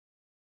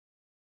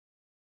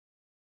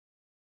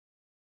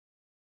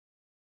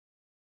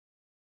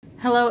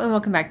Hello and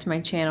welcome back to my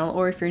channel,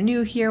 or if you're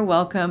new here,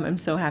 welcome. I'm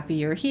so happy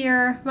you're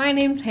here. My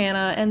name's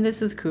Hannah and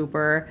this is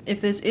Cooper. If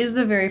this is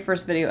the very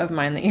first video of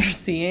mine that you're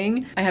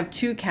seeing, I have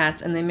two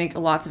cats and they make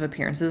lots of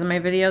appearances in my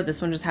video.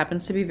 This one just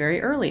happens to be very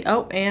early.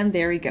 Oh, and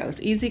there he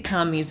goes. Easy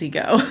come, easy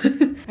go.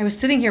 I was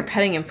sitting here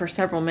petting him for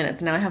several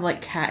minutes. Now I have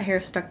like cat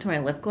hair stuck to my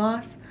lip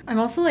gloss. I'm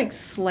also like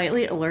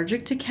slightly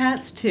allergic to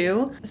cats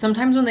too.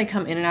 Sometimes when they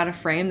come in and out of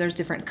frame, there's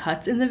different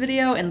cuts in the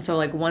video. And so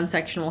like one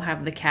section will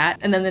have the cat.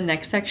 And then the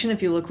next section,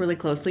 if you look really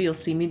closely, you'll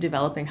see me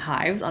developing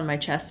hives on my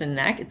chest and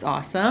neck. It's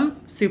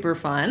awesome. Super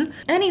fun.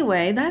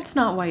 Anyway, that's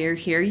not why you're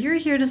here. You're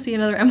here to see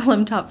another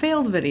MLM Top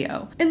Fails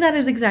video. And that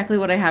is exactly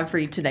what I have for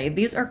you today.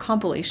 These are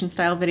compilation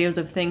style videos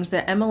of things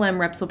that MLM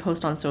reps will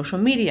post on social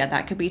media.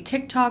 That could be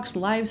TikToks,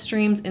 live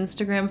streams,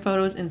 Instagram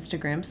photos,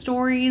 Instagram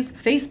stories,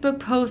 Facebook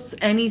posts,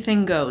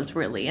 anything goes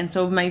really. And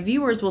so my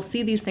viewers will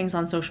see these things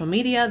on social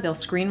media, they'll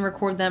screen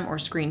record them or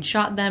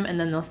screenshot them, and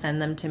then they'll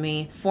send them to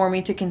me for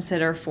me to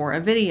consider for a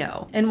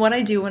video. And what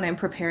I do when I'm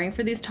preparing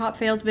for these top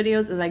fails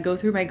videos is I go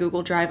through my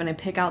Google Drive and I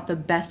pick out the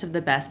best of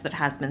the best that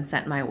has been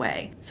sent my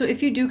way. So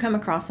if you do come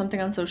across something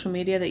on social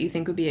media that you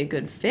think would be a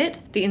good fit,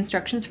 the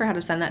instructions for how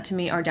to send that to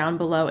me are down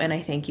below and I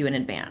thank you in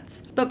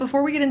advance. But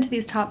before we get into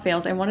these top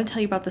fails, I want to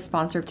tell you about the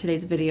sponsor of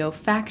today's video,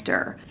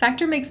 Factor.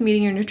 Factor makes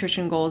meeting your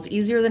nutrition goals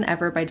easier than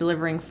ever by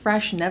delivering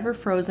fresh, never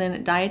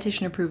frozen,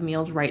 dietitian-approved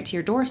meals right to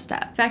your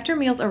doorstep. Factor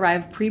meals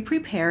arrive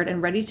pre-prepared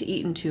and ready to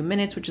eat in 2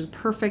 minutes, which is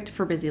perfect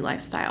for busy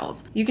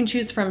lifestyles. You can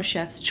choose from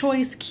chef's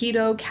choice,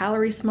 keto,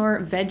 calorie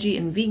smart, veggie,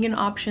 and vegan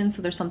options,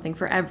 so there's something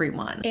for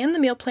everyone. And the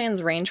meal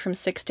plans range from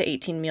 6 to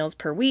 18 meals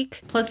per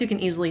week. Plus, you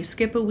can easily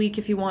skip a week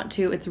if you want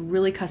to. It's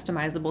really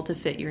customizable to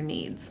fit your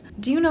needs.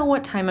 Do you know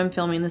what time I'm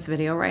filming this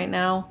video right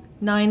now?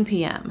 9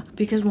 p.m.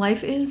 because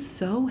life is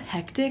so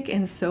hectic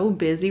and so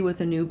busy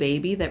with a new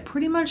baby that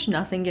pretty much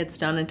nothing gets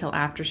done until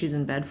after she's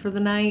in bed for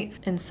the night.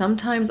 And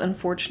sometimes,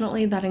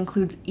 unfortunately, that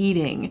includes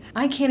eating.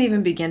 I can't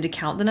even begin to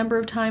count the number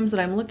of times that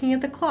I'm looking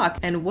at the clock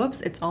and whoops,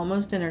 it's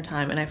almost dinner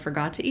time and I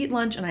forgot to eat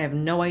lunch and I have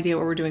no idea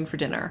what we're doing for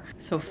dinner.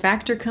 So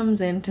Factor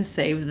comes in to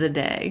save the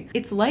day.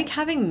 It's like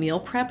having meal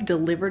prep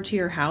delivered to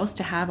your house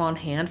to have on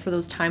hand for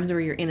those times where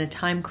you're in a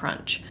time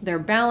crunch. They're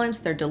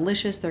balanced, they're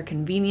delicious, they're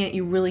convenient,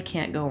 you really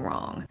can't go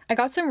wrong. I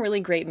got some really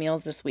great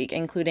meals this week,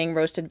 including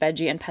roasted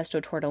veggie and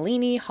pesto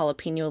tortellini,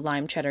 jalapeno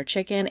lime cheddar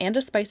chicken, and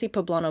a spicy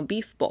poblano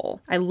beef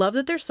bowl. I love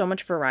that there's so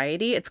much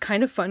variety. It's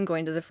kind of fun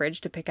going to the fridge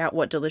to pick out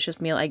what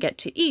delicious meal I get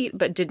to eat,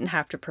 but didn't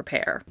have to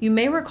prepare. You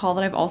may recall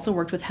that I've also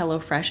worked with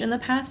HelloFresh in the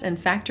past, and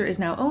Factor is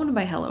now owned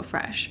by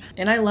HelloFresh.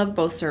 And I love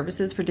both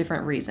services for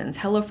different reasons.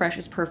 HelloFresh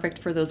is perfect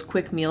for those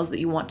quick meals that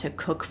you want to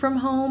cook from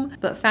home,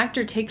 but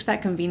Factor takes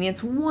that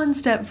convenience one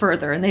step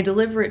further, and they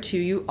deliver it to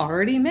you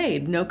already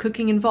made. No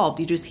cooking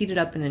involved. You just heat it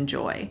up and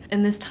enjoy.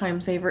 And this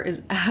time saver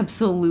is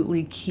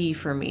absolutely key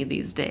for me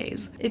these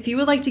days. If you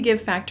would like to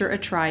give Factor a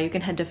try, you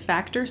can head to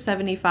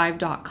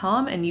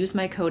factor75.com and use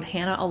my code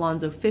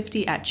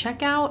HannahAlonzo50 at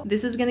checkout.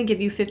 This is going to give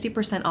you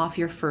 50% off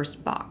your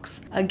first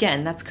box.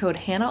 Again, that's code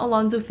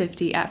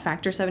HannahAlonzo50 at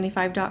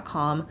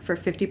factor75.com for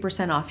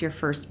 50% off your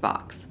first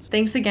box.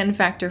 Thanks again,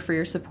 Factor, for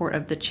your support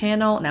of the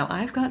channel. Now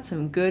I've got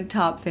some good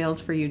top fails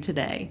for you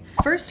today.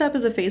 First up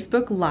is a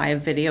Facebook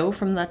Live video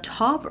from the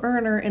top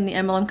earner in the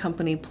MLM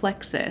company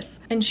Plexus,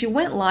 and she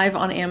went live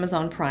on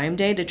Amazon Prime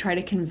Day to try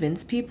to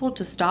convince people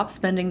to stop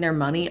spending their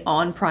money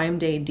on Prime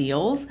Day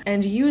deals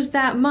and use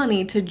that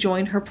money to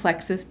join her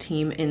Plexus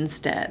team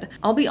instead.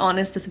 I'll be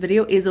honest, this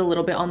video is a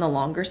little bit on the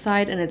longer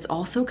side and it's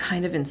also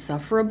kind of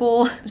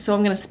insufferable, so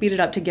I'm going to speed it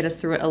up to get us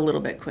through it a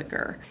little bit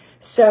quicker.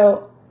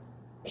 So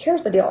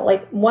here's the deal.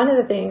 Like, one of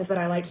the things that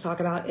I like to talk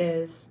about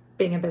is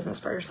being in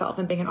business for yourself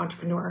and being an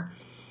entrepreneur.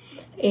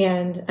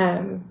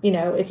 And, you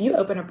know, if you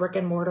open a brick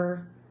and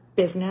mortar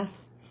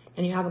business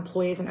and you have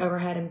employees and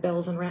overhead and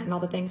bills and rent and all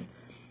the things,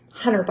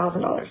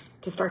 $100,000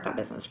 to start that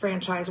business,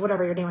 franchise,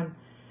 whatever you're doing.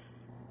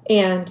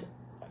 And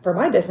for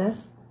my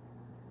business,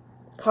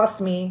 cost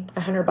me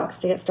 $100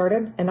 to get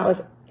started. And that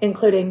was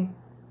including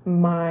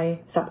my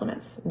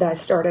supplements that I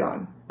started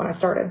on when I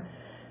started.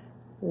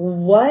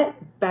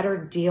 What better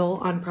deal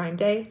on Prime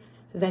Day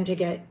than to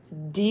get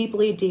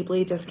deeply,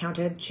 deeply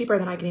discounted, cheaper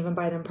than I can even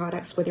buy them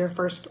products with your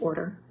first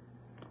order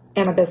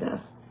and a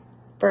business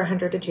for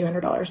 $100 to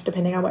 $200,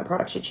 depending on what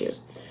products you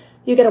choose.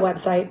 You get a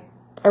website,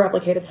 a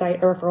replicated site,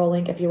 a referral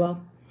link, if you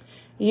will.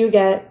 You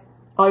get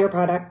all your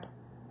product.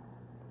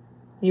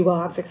 You will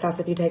have success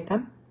if you take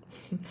them.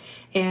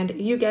 And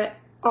you get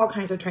all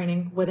kinds of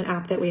training with an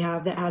app that we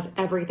have that has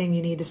everything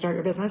you need to start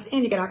your business,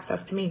 and you get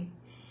access to me.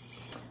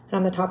 And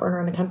I'm the top earner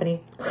in the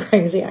company.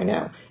 Crazy, I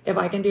know. If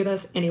I can do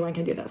this, anyone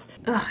can do this.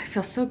 Ugh, I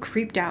feel so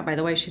creeped out by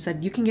the way she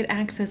said, you can get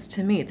access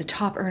to me, the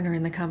top earner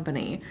in the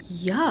company.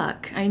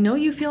 Yuck. I know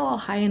you feel all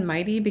high and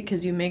mighty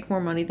because you make more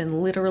money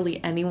than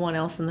literally anyone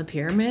else in the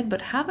pyramid, but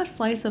have a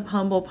slice of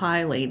humble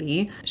pie,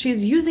 lady.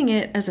 She's using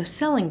it as a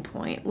selling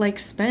point, like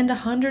spend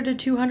 $100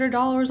 to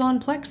 $200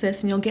 on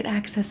Plexus and you'll get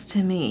access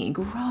to me.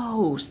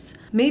 Gross.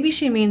 Maybe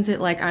she means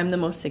it like I'm the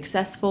most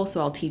successful, so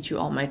I'll teach you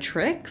all my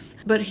tricks.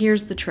 But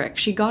here's the trick.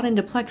 She got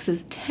into Plexus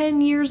Plexus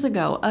 10 years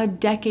ago, a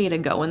decade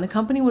ago, and the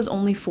company was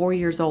only 4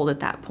 years old at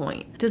that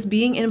point. Does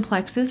being in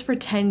Plexus for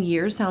 10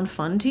 years sound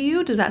fun to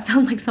you? Does that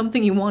sound like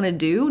something you want to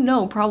do?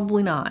 No,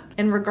 probably not.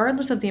 And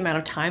regardless of the amount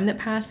of time that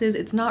passes,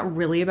 it's not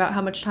really about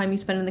how much time you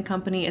spend in the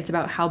company, it's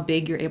about how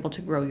big you're able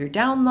to grow your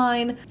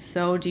downline.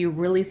 So do you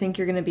really think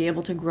you're going to be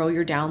able to grow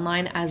your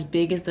downline as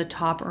big as the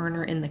top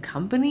earner in the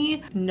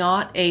company?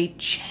 Not a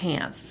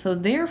chance. So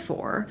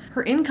therefore,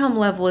 her income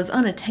level is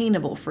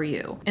unattainable for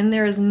you. And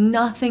there is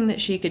nothing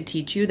that she could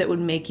teach you that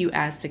would make you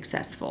as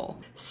successful.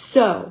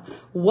 So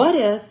what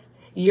if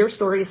your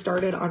story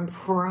started on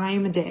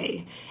Prime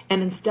Day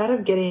and instead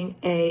of getting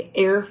an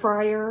air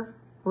fryer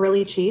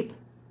really cheap,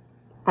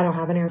 I don't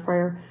have an air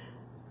fryer,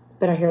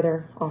 but I hear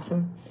they're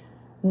awesome.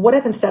 What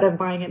if instead of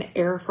buying an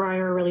air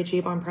fryer really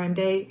cheap on Prime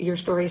Day, your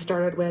story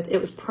started with,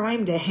 it was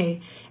Prime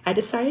Day, I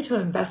decided to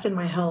invest in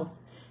my health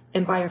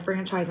and buy a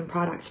franchise and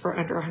products for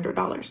under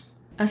 $100.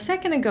 A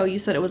second ago, you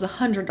said it was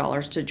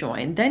 $100 to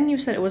join. Then you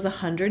said it was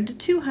 $100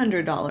 to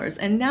 $200.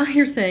 And now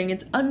you're saying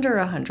it's under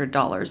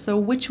 $100. So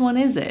which one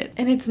is it?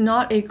 And it's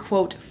not a,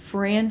 quote,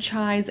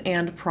 franchise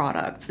and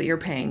products that you're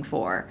paying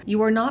for.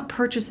 You are not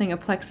purchasing a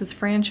Plexus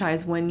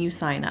franchise when you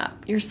sign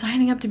up. You're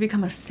signing up to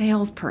become a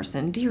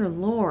salesperson. Dear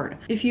Lord.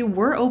 If you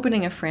were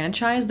opening a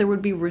franchise, there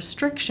would be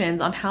restrictions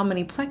on how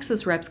many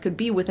Plexus reps could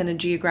be within a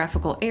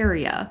geographical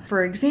area.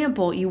 For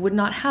example, you would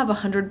not have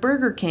 100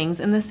 Burger Kings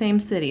in the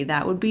same city.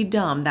 That would be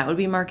dumb. That would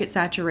be market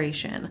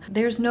saturation.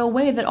 There's no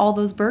way that all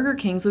those Burger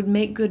Kings would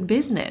make good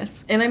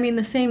business. And I mean,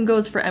 the same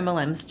goes for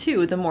MLMs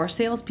too. The more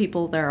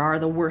salespeople there are,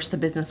 the worse the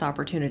business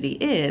opportunity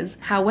is.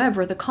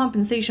 However, the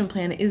compensation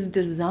plan is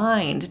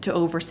designed to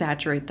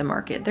oversaturate the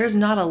market. There's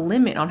not a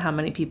limit on how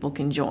many people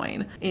can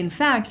join. In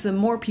fact, the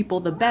more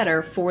people, the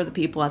better for the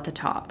people at the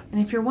top.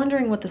 And if you're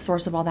wondering what the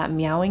source of all that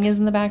meowing is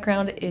in the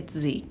background, it's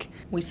Zeke.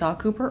 We saw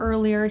Cooper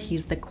earlier.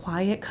 He's the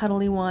quiet,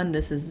 cuddly one.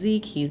 This is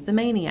Zeke. He's the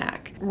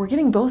maniac. We're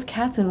getting both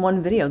cats in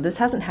one video. This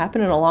hasn't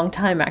happened in a long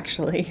time,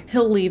 actually.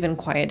 He'll leave and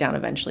quiet down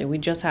eventually. We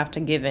just have to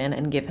give in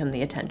and give him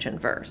the attention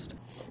first.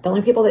 The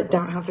only people that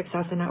don't have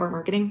success in network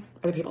marketing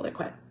are the people that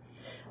quit.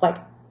 Like,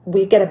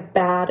 we get a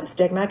bad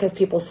stigma because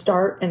people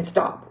start and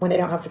stop when they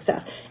don't have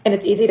success. And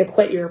it's easy to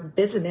quit your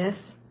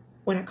business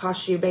when it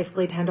costs you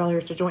basically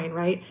 $10 to join,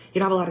 right? You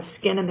don't have a lot of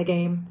skin in the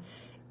game.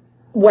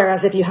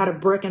 Whereas if you had a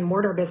brick and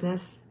mortar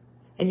business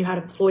and you had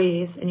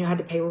employees and you had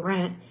to pay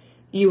rent,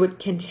 you would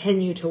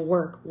continue to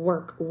work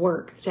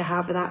to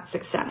have that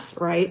success,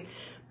 right?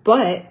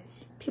 But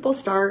people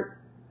start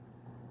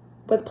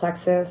with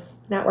Plexus,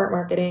 network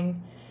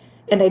marketing,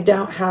 and they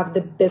don't have the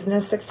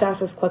business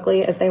success as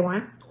quickly as they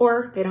want,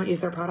 or they don't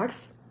use their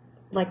products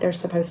like they're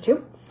supposed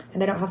to,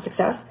 and they don't have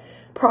success.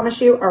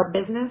 Promise you, our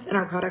business and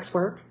our products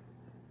work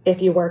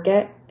if you work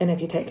it and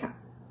if you take it,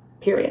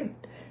 period.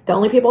 The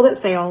only people that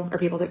fail are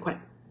people that quit.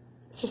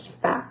 It's just a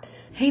fact.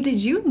 Hey,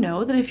 did you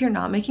know that if you're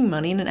not making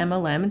money in an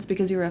MLM, it's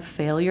because you're a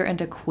failure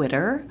and a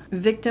quitter?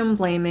 Victim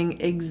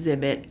blaming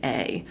exhibit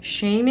A.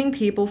 Shaming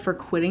people for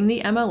quitting the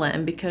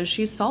MLM because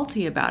she's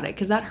salty about it,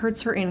 because that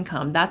hurts her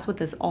income. That's what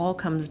this all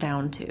comes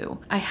down to.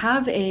 I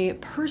have a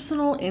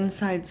personal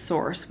inside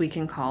source, we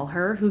can call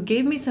her, who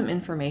gave me some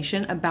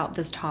information about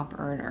this top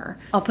earner.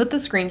 I'll put the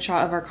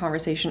screenshot of our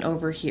conversation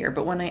over here,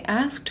 but when I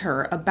asked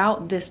her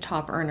about this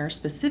top earner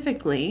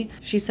specifically,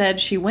 she said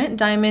she went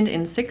diamond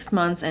in 6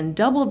 months and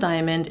double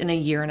diamond in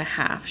a year and a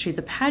half. She's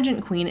a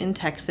pageant queen in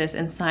Texas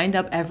and signed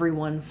up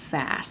everyone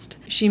fast.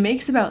 She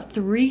makes about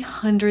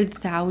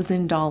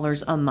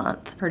 $300,000 a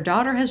month. Her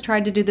daughter has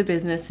tried to do the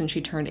business since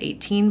she turned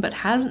 18, but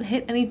hasn't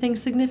hit anything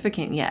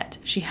significant yet.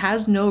 She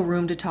has no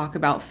room to talk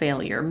about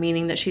failure,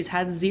 meaning that she's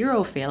had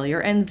zero failure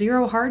and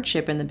zero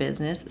hardship in the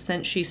business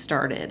since she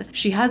started.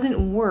 She hasn't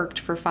worked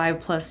for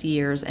 5+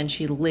 years and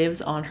she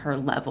lives on her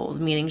levels,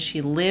 meaning she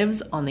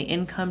lives on the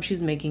income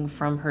she's making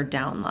from her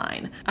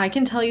downline. I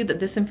can tell you that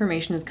this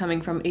information is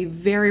coming from a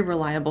very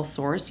reliable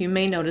source. You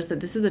may notice that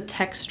this is a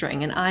text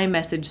string, an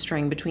iMessage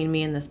string between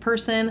me and this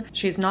person.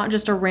 She's not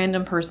just a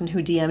random person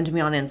who DM'd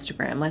me on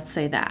Instagram, let's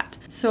say that.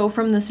 So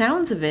from the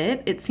sounds of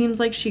it, it seems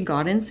like she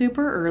got in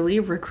super early,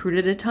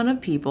 recruited a ton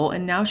of people,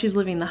 and now she's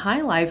living the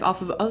high life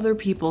off of other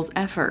people's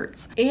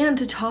efforts. And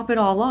to top it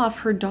all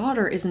off, her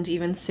daughter isn't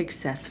even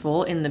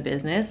successful in the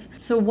business.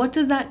 So what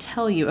does that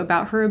tell you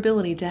about her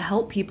ability to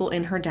help people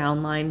in her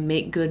downline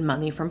make good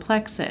money from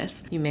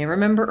Plexus? You may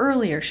remember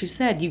earlier, she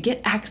said, you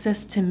get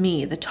access to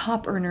me, the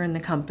top earner in the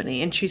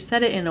company. And she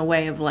said it in a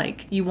way of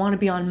like, you want to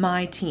be on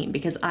my team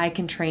because I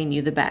can train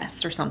you the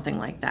best or something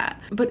like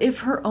that. But if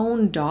her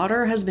own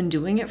daughter has been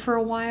doing it for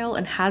a while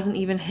and hasn't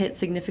even hit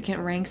significant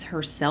ranks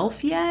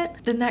herself yet,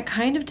 then that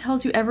kind of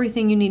tells you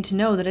everything you need to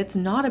know, that it's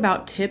not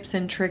about tips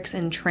and tricks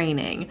and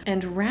training,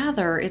 and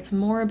rather it's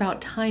more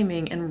about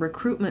timing and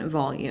recruitment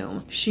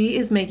volume. She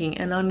is making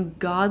an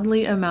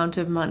ungodly amount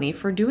of money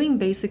for doing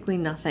basically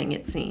nothing,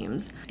 it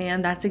seems.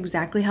 And that's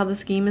exactly how the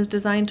scheme is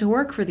designed to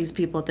work for these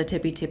people at the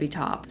tippy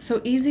top. So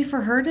easy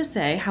for her to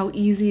say how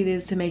easy it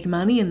is to make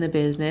money in the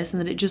business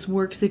and that it just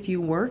works if you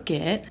work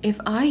it. If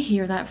I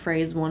hear that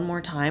phrase one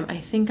more time, I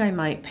think I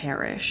might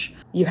perish.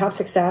 You have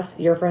success,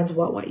 your friends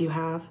want what you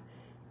have,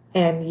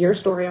 and your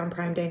story on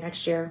Prime Day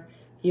next year,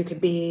 you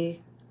could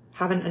be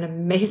having an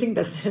amazing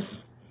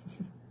business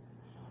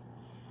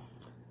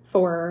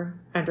for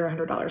under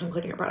 $100,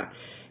 including your product.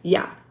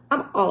 Yeah,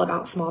 I'm all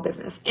about small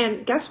business.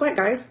 And guess what,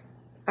 guys?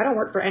 I don't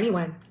work for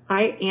anyone.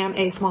 I am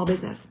a small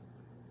business.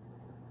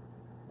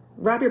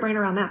 Wrap your brain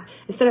around that.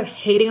 Instead of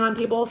hating on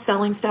people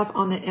selling stuff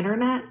on the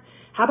internet,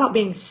 how about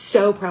being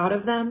so proud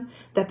of them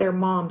that they're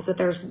moms, that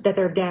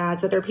they're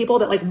dads, that they're people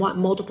that like want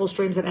multiple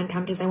streams of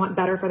income because they want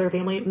better for their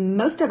family.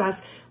 Most of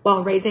us,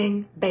 while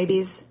raising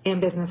babies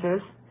and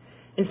businesses,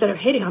 instead of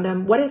hating on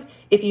them, what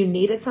if you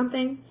needed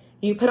something,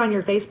 you put on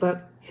your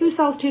Facebook, who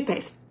sells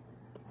toothpaste?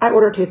 I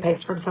order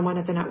toothpaste from someone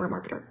that's a network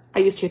marketer. I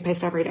use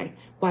toothpaste every day.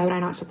 Why would I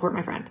not support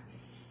my friend?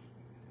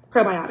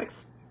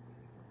 Probiotics.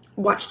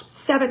 Watched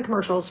 7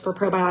 commercials for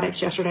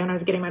probiotics yesterday when I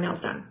was getting my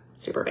nails done.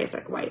 Super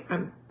basic, white,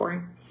 I'm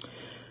boring.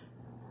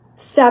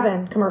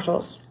 7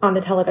 commercials on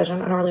the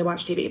television. I don't really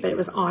watch TV, but it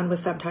was on with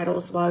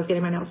subtitles while I was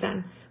getting my nails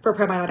done for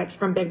probiotics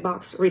from big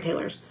box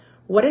retailers.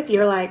 What if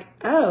you're like,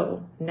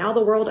 oh, now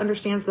the world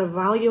understands the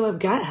value of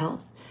gut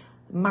health.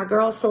 My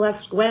girl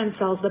Celeste Gwen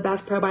sells the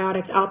best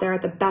probiotics out there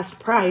at the best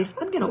price.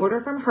 I'm going to order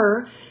from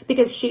her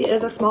because she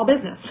is a small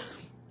business.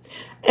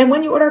 And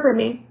when you order from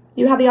me,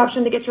 you have the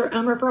option to get your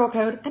own referral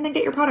code and then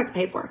get your products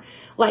paid for.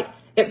 Like,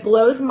 it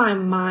blows my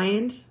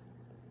mind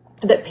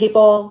that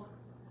people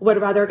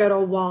would rather go to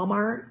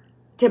Walmart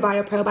to buy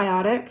a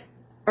probiotic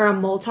or a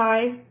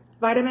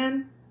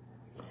multivitamin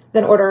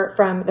than order it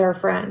from their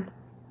friend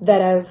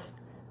that is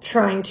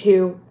trying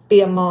to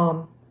be a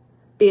mom,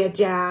 be a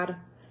dad,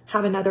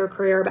 have another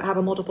career, but have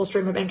a multiple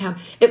stream of income.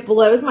 It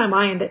blows my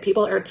mind that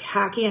people are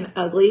tacky and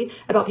ugly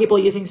about people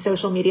using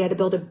social media to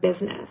build a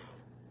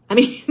business. I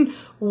mean,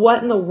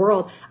 what in the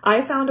world?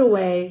 I found a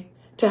way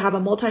to have a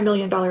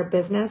multi-million-dollar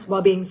business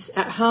while being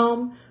at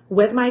home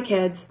with my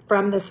kids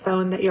from this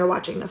phone that you're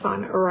watching this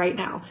on right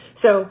now.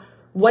 So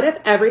what if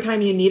every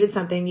time you needed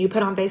something, you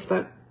put on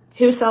Facebook,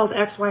 who sells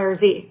X, Y, or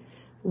Z?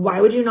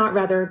 Why would you not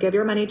rather give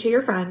your money to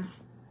your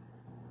friends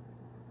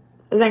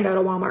than go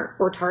to Walmart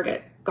or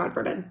Target? God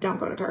forbid, don't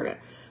go to Target.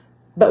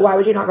 But why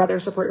would you not rather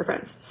support your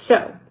friends?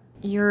 So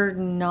you're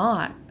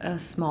not a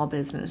small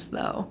business,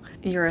 though.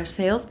 You're a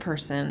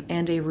salesperson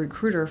and a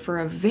recruiter for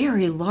a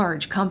very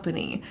large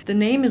company. The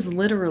name is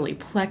literally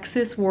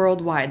Plexus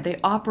Worldwide. They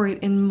operate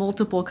in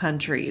multiple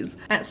countries.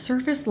 At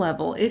surface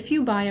level, if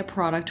you buy a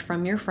product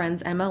from your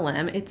friend's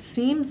MLM, it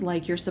seems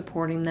like you're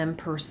supporting them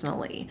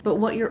personally. But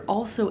what you're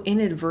also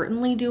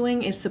inadvertently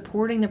doing is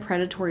supporting the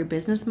predatory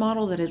business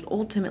model that is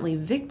ultimately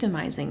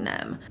victimizing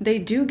them. They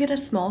do get a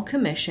small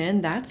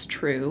commission, that's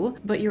true,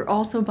 but you're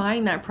also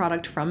buying that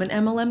product from an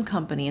MLM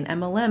company, and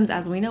MLMs,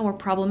 as we know, are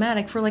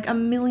problematic for like 1.5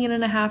 million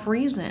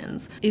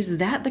reasons. Is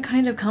that the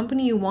kind of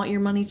company you want your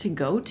money to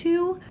go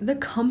to? The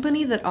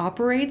company that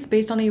operates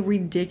based on a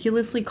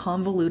ridiculously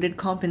convoluted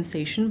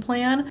compensation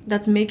plan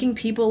that's making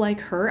people like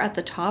her at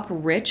the top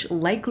rich,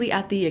 likely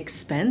at the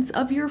expense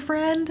of your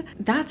friend?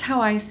 That's how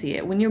I see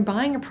it. When you're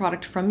buying a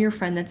product from your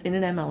friend that's in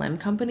an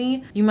MLM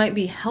company, you might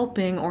be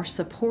helping or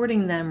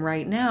supporting them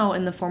right now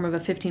in the form of a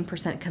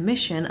 15%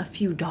 commission, a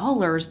few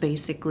dollars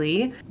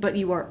basically, but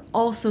you are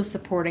also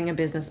supporting a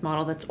business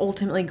model that's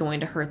ultimately going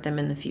to hurt them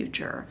in the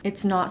future.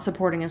 It's not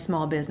supporting a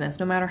small business,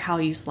 no matter how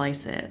you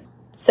slice it.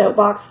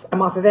 Soapbox,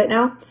 I'm off of it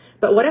now.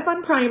 But what if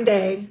on Prime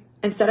Day,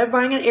 instead of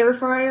buying an air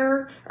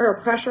fryer or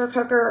a pressure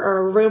cooker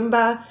or a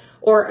Roomba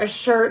or a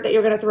shirt that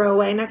you're going to throw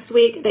away next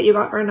week that you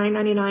got for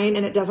 $9.99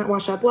 and it doesn't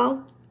wash up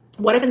well,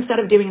 what if instead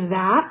of doing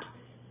that,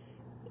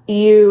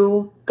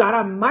 you got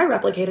on my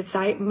replicated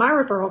site, my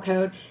referral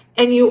code,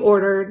 and you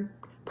ordered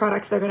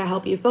products that are going to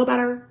help you feel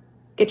better,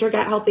 get your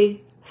gut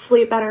healthy,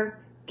 sleep better,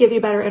 give you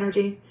better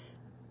energy,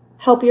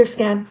 help your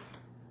skin.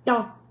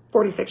 Y'all,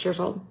 46 years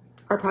old.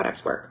 Our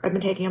products work. I've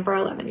been taking them for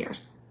 11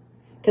 years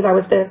because I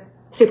was the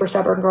super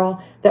stubborn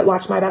girl that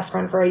watched my best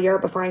friend for a year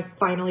before I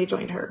finally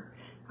joined her.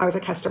 I was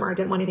a customer. I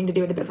didn't want anything to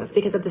do with the business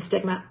because of the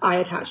stigma I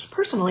attached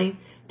personally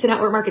to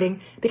network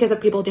marketing because of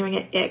people doing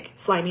it ick,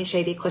 slimy,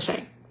 shady,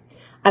 cliche.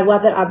 I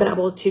love that I've been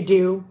able to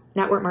do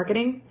network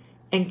marketing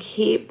and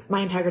keep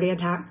my integrity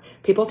intact.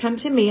 People come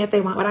to me if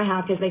they want what I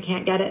have because they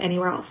can't get it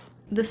anywhere else.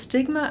 The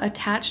stigma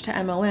attached to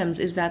MLMs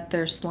is that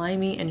they're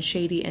slimy and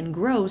shady and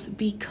gross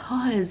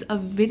because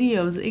of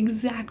videos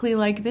exactly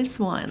like this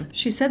one.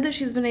 She said that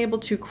she's been able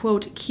to,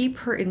 quote, keep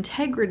her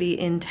integrity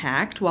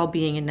intact while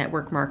being in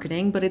network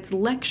marketing, but it's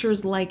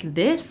lectures like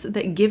this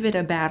that give it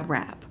a bad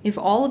rap. If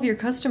all of your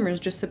customers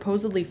just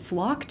supposedly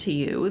flock to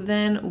you,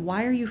 then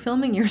why are you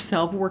filming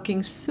yourself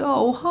working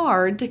so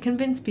hard to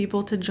convince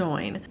people to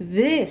join?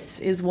 This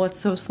is what's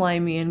so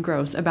slimy and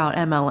gross about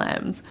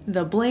MLMs.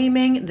 The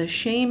blaming, the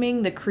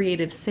shaming, the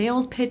creative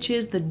sales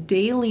pitches, the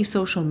daily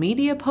social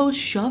media posts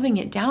shoving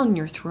it down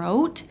your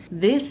throat.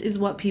 This is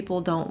what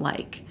people don't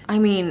like. I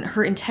mean,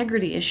 her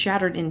integrity is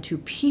shattered into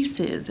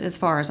pieces as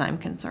far as I'm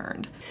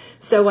concerned.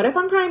 So what if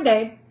on Prime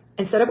Day,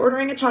 instead of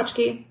ordering a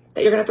tchotchke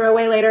that you're going to throw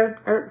away later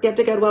or give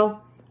to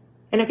Goodwill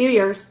in a few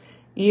years,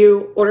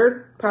 you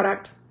ordered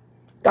product,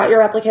 got your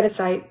replicated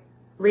site,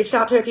 reached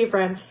out to a few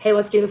friends, hey,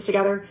 let's do this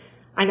together.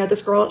 I know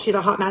this girl, she's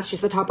a hot mess.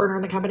 She's the top earner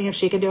in the company. If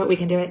she can do it, we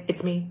can do it.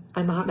 It's me.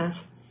 I'm a hot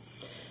mess.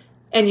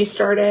 And you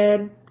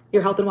started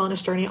your health and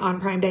wellness journey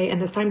on Prime Day.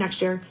 And this time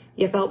next year,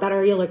 you felt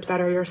better. You looked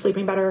better. You're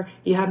sleeping better.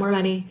 You had more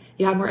money.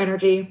 You had more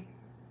energy.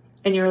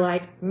 And you're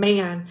like,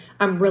 man,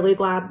 I'm really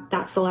glad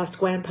that Celeste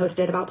Gwen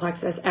posted about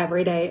Plexus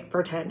every day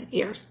for 10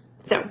 years.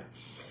 So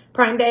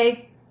Prime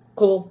Day,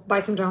 cool. Buy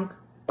some junk.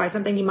 Buy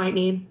something you might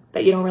need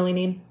that you don't really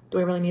need. Do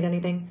we really need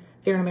anything?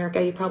 If you're in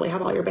America, you probably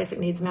have all your basic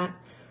needs met.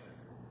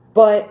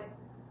 But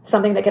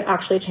something that could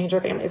actually change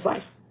your family's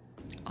life.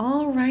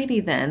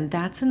 Alrighty then,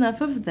 that's enough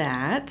of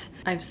that.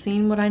 I've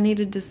seen what I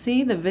needed to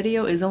see. The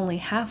video is only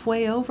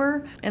halfway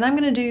over, and I'm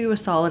gonna do you a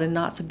solid and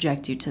not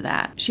subject you to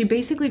that. She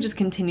basically just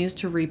continues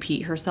to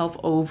repeat herself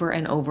over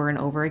and over and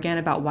over again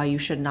about why you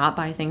should not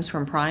buy things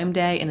from Prime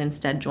Day and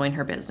instead join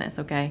her business,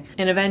 okay?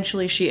 And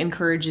eventually she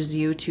encourages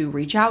you to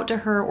reach out to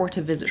her or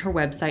to visit her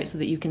website so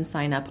that you can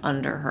sign up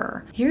under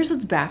her. Here's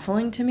what's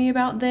baffling to me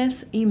about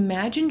this.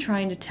 Imagine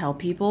trying to tell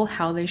people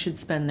how they should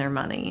spend their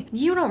money.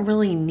 You don't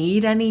really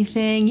need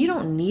anything. You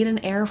don't need an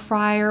air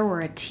fryer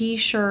or a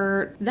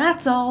t-shirt.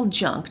 That's all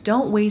junk.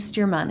 Don't waste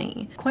your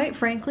money. Quite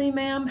frankly,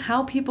 ma'am,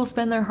 how people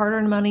spend their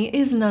hard-earned money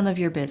is none of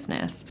your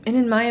business. And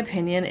in my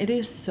opinion, it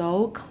is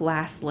so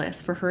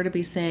classless for her to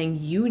be saying,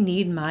 you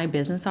need my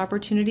business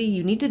opportunity,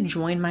 you need to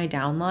join my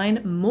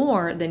downline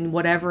more than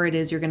whatever it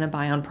is you're gonna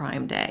buy on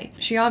Prime Day.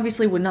 She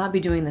obviously would not be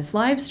doing this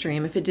live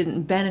stream if it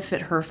didn't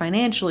benefit her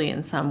financially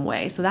in some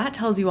way, so that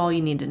tells you all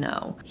you need to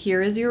know.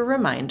 Here is your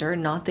reminder,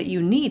 not that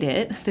you need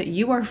it, that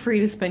you are free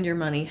to spend your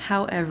money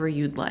however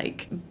you'd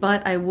like,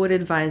 but I would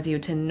advise you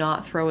to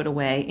not throw it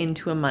away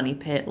into a money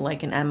pit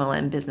like an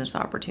MLM business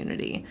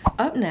opportunity.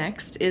 Up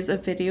next is a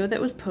video that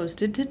was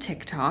posted to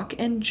TikTok,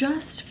 and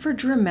just for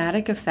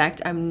dramatic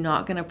effect, I'm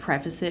not gonna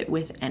preface it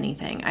with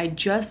anything. I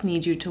just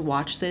need you to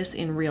watch this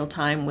in real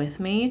time with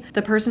me.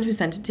 The person who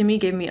sent it to me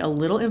gave me a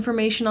little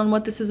information on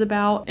what this is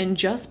about, and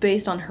just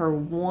based on her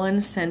one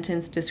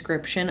sentence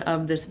description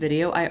of this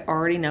video, I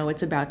already know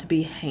it's about to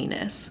be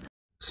heinous.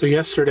 So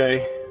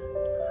yesterday,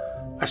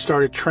 I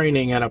started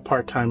training at a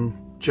part-time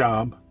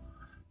job,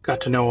 got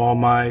to know all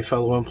my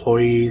fellow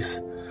employees,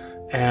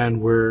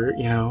 and we're,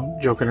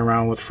 joking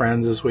around with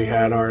friends as we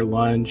had our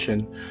lunch,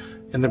 and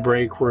in the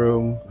break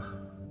room,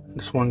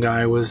 this one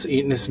guy was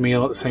eating his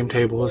meal at the same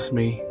table as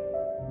me.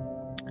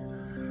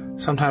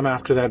 Sometime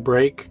after that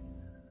break,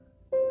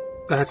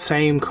 that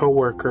same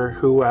coworker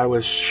who I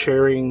was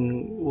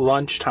sharing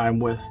lunchtime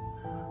with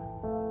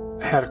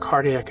had a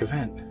cardiac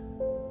event.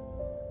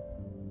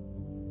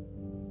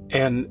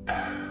 And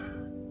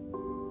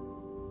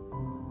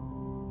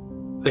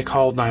they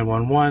called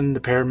 911, the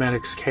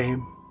paramedics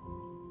came.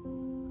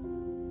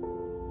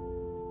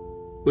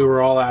 We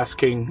were all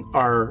asking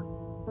our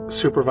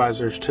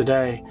supervisors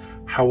today,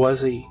 how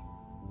was he?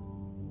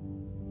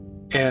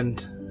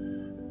 And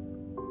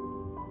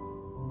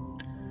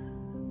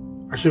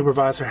our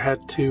supervisor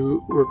had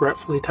to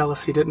regretfully tell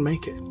us he didn't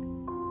make it,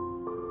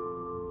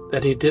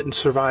 that he didn't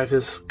survive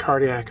his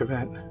cardiac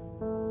event.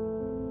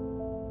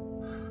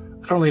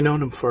 I'd only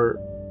known him for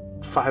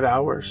 5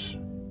 hours.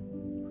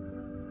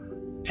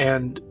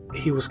 And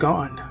he was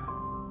gone.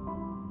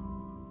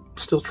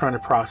 Still trying to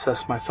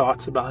process my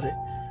thoughts about it.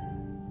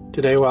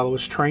 Today while I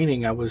was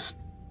training, I was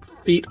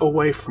feet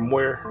away from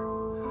where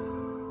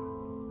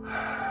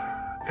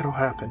it'll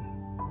happen.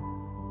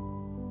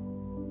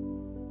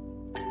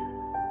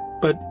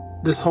 But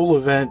this whole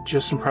event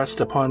just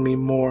impressed upon me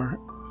more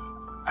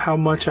how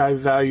much I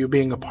value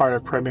being a part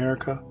of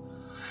Primerica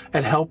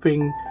and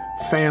helping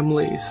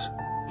families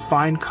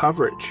find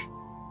coverage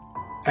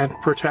and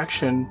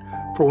protection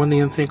for when the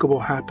unthinkable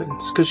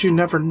happens, because you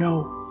never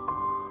know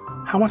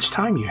how much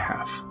time you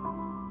have.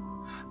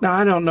 Now,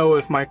 I don't know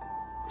if my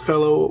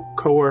fellow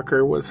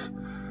coworker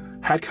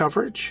had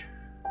coverage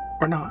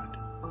or not,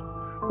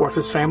 or if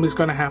his family's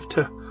going to have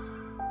to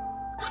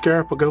scare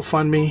up a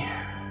GoFundMe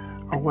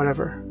or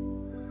whatever.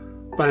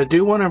 But I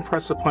do want to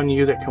impress upon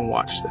you that can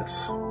watch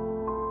this.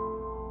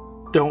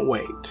 Don't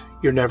wait.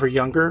 You're never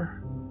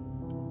younger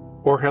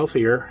or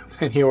healthier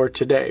than you are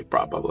today,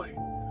 probably.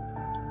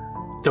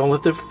 Don't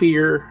let the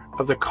fear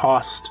of the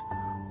cost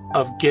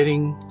of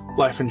getting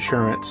life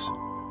insurance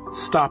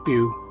stop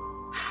you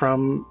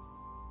from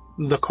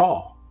the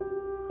call.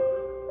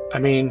 I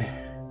mean,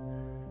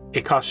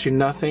 it costs you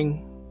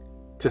nothing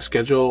to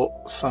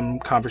schedule some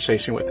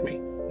conversation with me.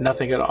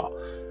 Nothing at all.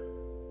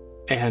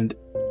 And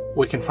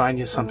we can find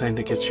you something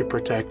to get you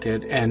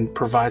protected and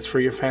provides for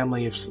your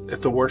family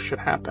if the worst should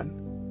happen.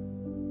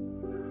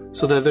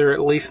 So that they're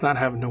at least not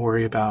having to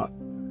worry about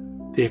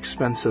the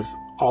expense of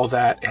all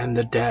that and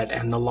the debt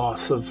and the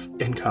loss of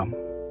income.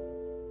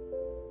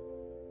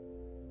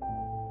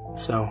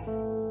 So,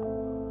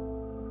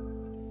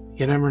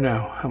 you never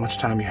know how much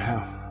time you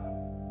have.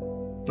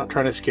 I'm not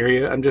trying to scare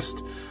you. I'm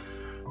just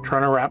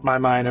trying to wrap my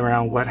mind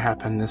around what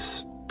happened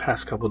this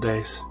past couple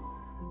days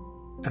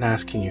and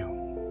asking you,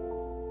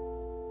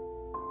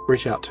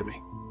 reach out to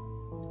me.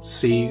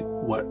 See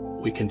what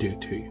we can do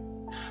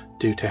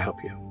to help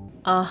you.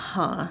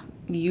 Uh-huh.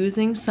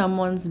 Using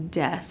someone's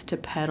death to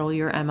peddle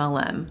your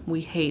MLM.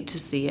 We hate to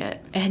see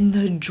it. And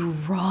the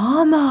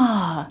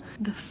drama!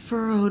 The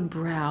furrowed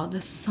brow,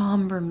 the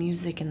somber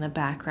music in the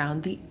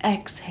background, the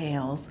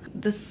exhales,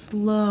 the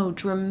slow,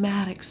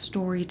 dramatic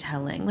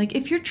storytelling. Like,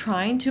 if you're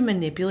trying to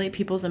manipulate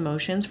people's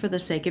emotions for the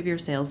sake of your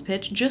sales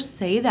pitch, just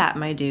say that,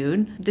 my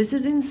dude. This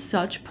is in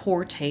such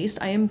poor taste.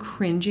 I am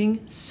cringing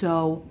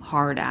so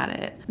hard at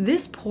it.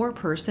 This poor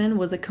person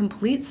was a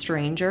complete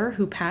stranger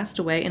who passed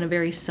away in a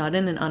very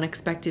sudden and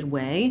unexpected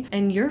way,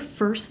 and your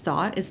first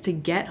thought is to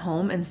get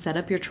home and set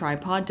up your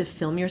tripod to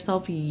film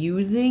yourself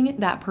using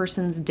that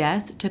person's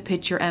death to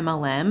pitch your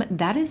MLM.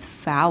 That is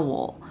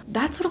foul.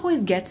 That's what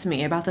always gets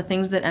me about the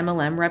things that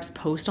MLM reps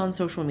post on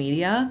social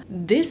media.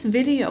 This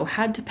video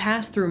had to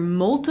pass through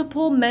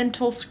multiple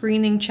mental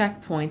screening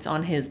checkpoints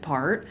on his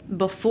part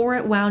before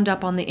it wound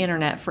up on the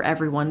internet for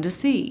everyone to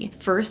see.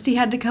 First, he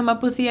had to come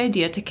up with the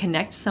idea to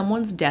connect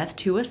someone's death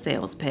to a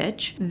sales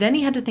pitch. Then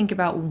he had to think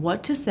about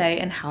what to say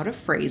and how to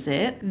phrase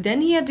it.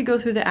 Then he had to go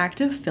through the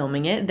act of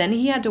filming it. Then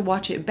he had to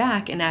watch it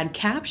back and add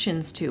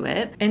captions to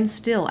it. And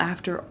still,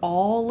 after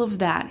all of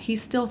that, he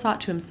still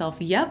thought to himself,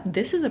 yep,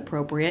 this is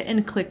appropriate,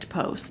 and clicked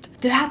post.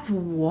 That's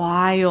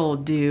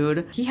wild,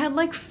 dude. He had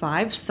like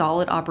 5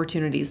 solid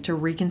opportunities to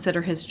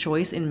reconsider his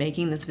choice in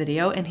making this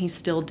video, and he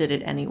still did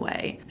it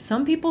anyway.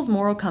 Some people's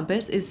moral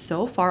compass is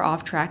so far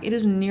off track, it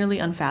is nearly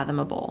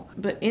unfathomable.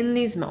 But in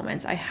these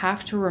moments, I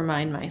have to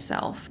remind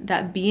myself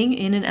that being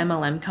in an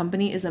MLM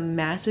company is a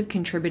massive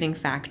contributing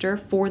factor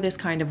for this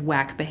kind of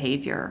whack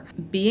behavior.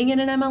 Being in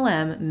an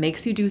MLM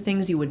makes you do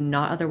things you would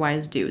not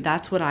otherwise do.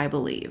 That's what I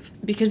believe.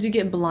 Because you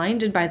get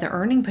blinded by the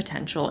earning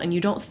potential and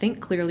you don't think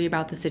clearly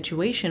about the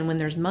situation when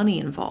there's money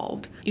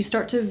involved. You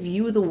start to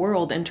view the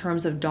world in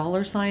terms of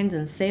dollar signs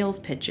and sales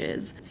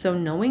pitches. So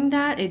knowing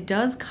that, it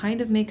does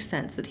kind of make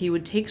sense that he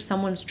would take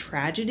someone's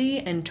tragedy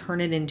and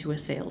turn it into a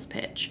sales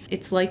pitch.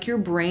 It's like your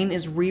brain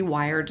is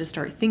rewired to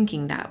start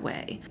thinking that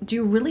way. Do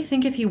you really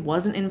think if he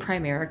wasn't in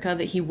Primerica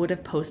that he would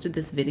have posted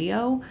this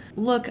video?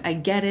 Look, I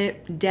get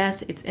it.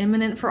 Death, it's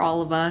imminent for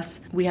all of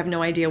us. We have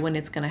no idea when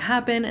it's going to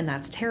happen, and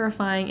that's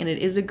terrifying, and it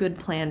is a good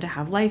plan to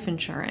have life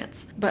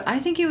insurance. But I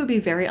think it would be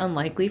very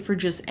unlikely for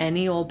just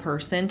any old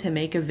person to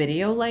make a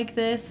video like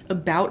this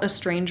about a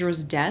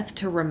stranger's death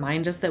to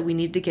remind us that we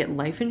need to get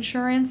life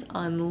insurance,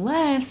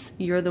 unless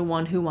you're the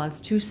one who wants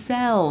to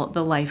sell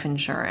the life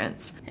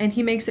insurance. And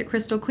he makes it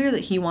crystal clear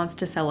that he wants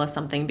to sell us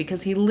something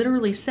because he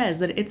literally says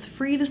that it's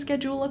free to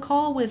schedule a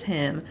call with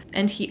him.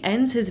 And he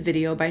ends his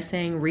video by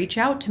saying, reach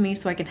out to me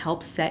so I can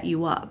help set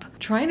you up.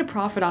 Trying to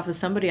profit off of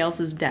somebody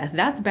else's death,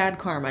 that's bad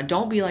karma.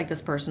 Don't be like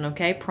this person,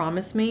 okay?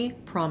 Promise me,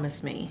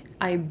 promise me.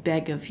 I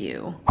beg of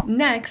you.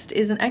 Next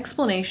is an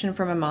explanation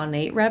from a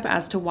Monate rep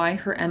as to why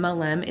her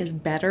MLM is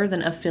better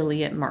than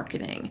affiliate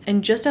marketing.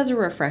 And just as a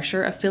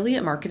refresher,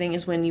 affiliate marketing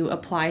is when you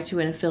apply to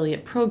an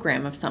affiliate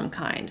program of some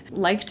kind.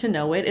 Like to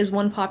Know It is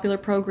one popular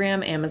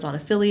program, Amazon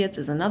Affiliates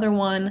is another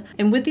one,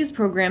 and with these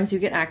programs you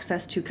get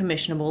access to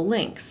commissionable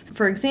links.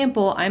 For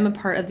example, I'm a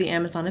part of the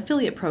Amazon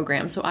Affiliate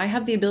program, so I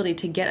have the ability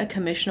to get a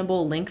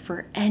commissionable link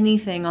for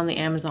anything on the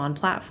Amazon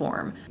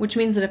platform, which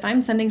means that if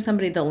I'm sending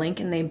somebody the link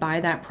and they buy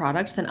that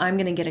product, then I'm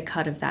going to get a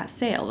cut of that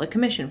sale, a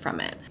commission from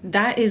it.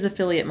 That is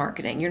affiliate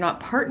marketing. You're not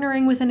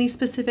partnering with any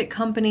specific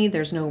company,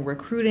 there's no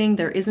recruiting,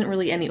 there isn't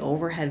really any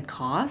overhead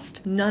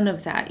cost, none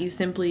of that. You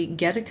simply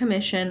get a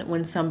commission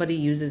when somebody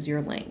uses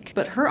your link.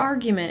 But her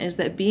argument is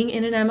that being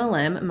in an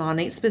MLM,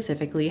 Monate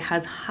specifically,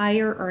 has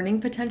higher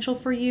earning potential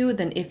for you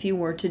than if you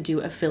were to do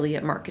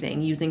affiliate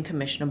marketing using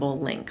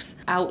commissionable links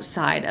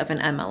outside of an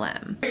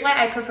MLM. Here's why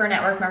I prefer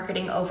network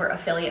marketing over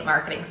affiliate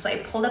marketing. So I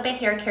pulled up a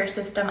hair care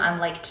system on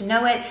Like to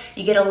Know It.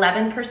 You get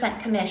 11%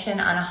 commission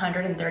on a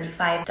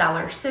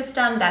 $135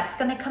 system. That's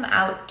going to come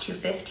out to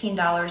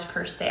 $15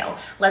 per sale.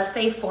 Let's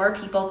say 4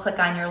 people click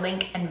on your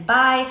link and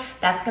buy.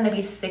 That's going to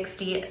be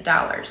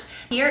 $60.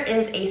 Here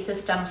is a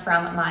system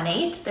from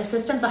Monate. The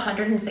system's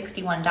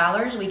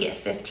 $161. We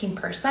get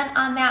 15%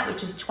 on that,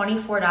 which is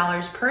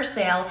 $24 per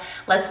sale.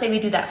 Let's say we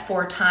do that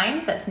 4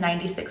 times. That's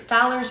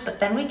 $96, but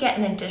then we get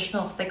an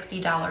additional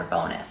 $60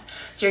 bonus.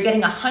 So you're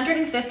getting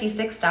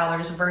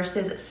 $156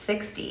 versus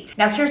 $60.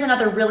 Now here's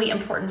another really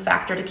important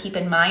factor to keep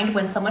in mind.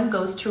 When someone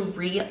goes to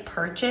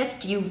repurchase,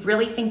 do you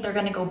really think they're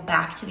going to go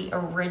back to the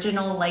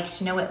original Like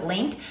to Know It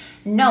link?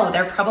 No,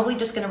 they're probably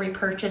just going to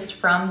repurchase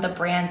from the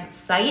brand's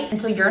site. And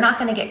so you're not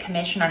going to get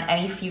commission on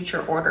any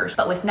future orders.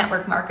 But with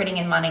network marketing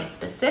and Monate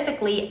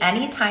specifically,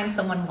 anytime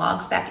someone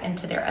logs back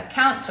into their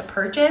account to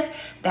purchase,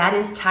 that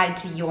is tied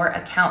to your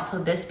account.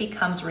 So this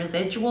becomes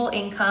residual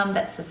income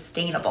that's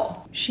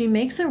sustainable. She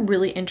makes a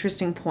really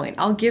interesting point.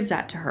 I'll give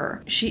that to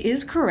her. She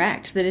is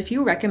correct that if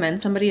you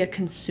recommend somebody a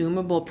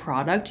consumable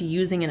product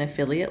using an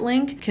affiliate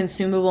link,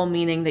 consumable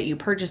meaning that you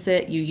purchase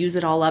it, you use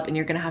it all up, and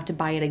you're going to have to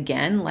buy it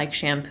again, like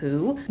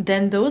shampoo,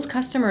 then those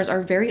customers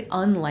are very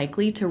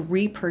unlikely to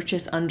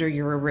repurchase under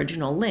your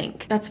original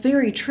link. That's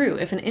very true.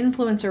 If an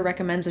influencer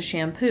recommends a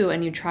shampoo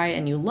and you try it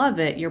and you love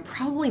it, you're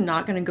probably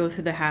not going to go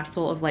through the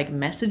hassle of like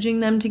messaging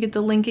them to get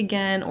the link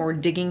again or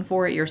digging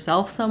for it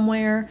yourself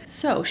somewhere.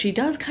 So she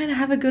does kind of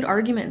have a good argument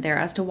argument there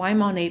as to why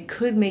Monat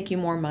could make you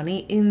more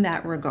money in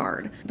that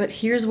regard. But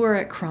here's where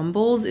it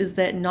crumbles, is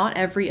that not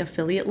every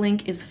affiliate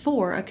link is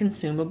for a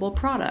consumable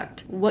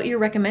product. What you're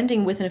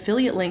recommending with an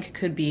affiliate link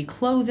could be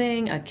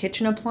clothing, a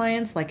kitchen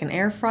appliance like an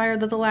air fryer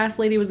that the last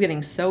lady was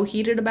getting so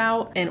heated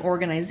about, an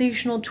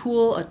organizational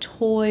tool, a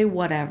toy,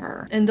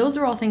 whatever. And those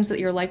are all things that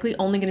you're likely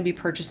only going to be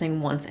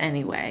purchasing once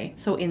anyway.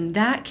 So in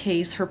that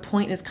case, her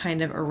point is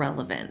kind of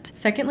irrelevant.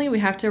 Secondly, we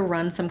have to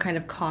run some kind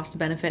of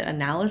cost-benefit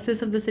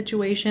analysis of the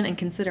situation and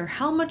consider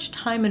how much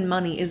time and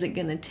money is it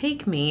going to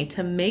take me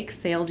to make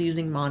sales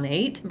using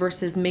Monat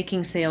versus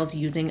making sales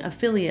using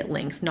affiliate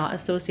links not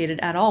associated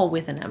at all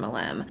with an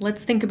MLM.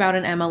 Let's think about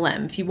an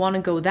MLM. If you want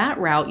to go that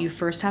route, you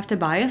first have to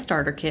buy a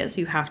starter kit,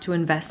 so you have to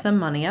invest some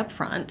money up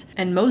front.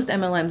 And most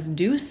MLMs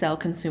do sell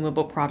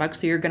consumable products,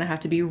 so you're going to have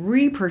to be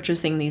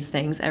repurchasing these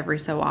things every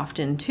so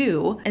often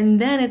too.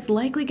 And then it's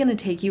likely going to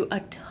take you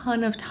a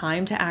ton of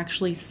time to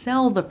actually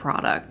sell the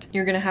product.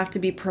 You're going to have to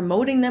be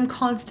promoting them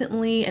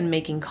constantly and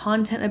making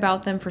content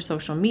about them for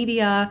social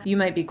media. You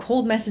might be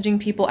cold messaging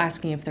people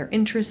asking if they're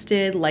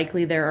interested.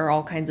 Likely there are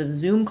all kinds of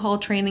Zoom call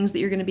trainings that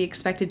you're going to be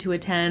expected to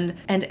attend.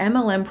 And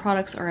MLM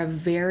products are a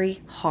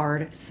very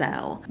hard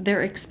sell.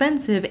 They're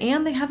expensive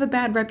and they have a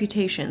bad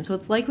reputation, so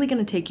it's likely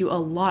going to take you a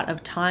lot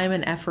of time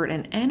and effort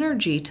and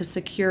energy to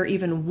secure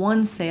even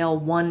one sale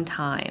one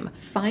time.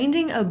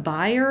 Finding a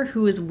buyer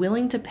who is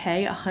willing to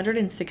pay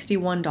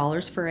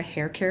 $161 for a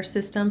hair care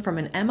system from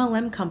an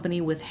MLM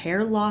company with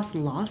hair loss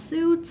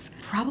lawsuits?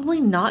 Probably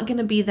not going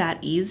to be that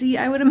easy,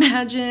 I would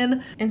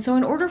imagine. And so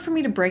in order for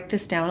me to break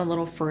this down a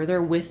little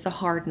further with the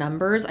hard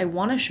numbers, I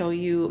want to show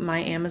you my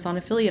Amazon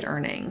affiliate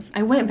earnings.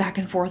 I went back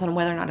and forth on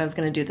whether or not I was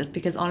going to do this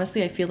because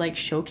honestly, I feel like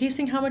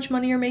showcasing how much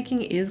money you're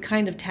making is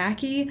kind of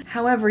tacky.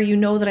 However, you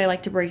know that I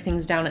like to break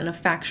things down in a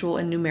factual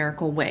and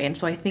numerical way, and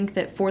so I think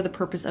that for the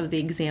purpose of the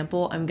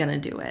example, I'm gonna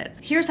do it.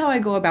 Here's how I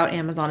go about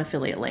Amazon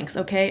affiliate links,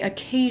 okay?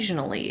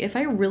 Occasionally, if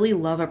I really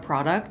love a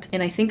product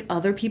and I think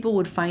other people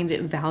would find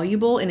it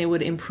valuable and it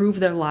would improve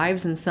their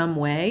lives in some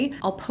way,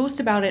 I'll post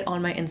about it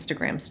on my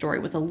Instagram story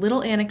with a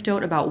little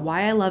anecdote about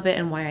why I love it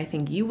and why I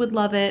think you would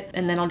love it,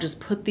 and then I'll just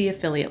put the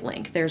affiliate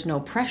link. There's no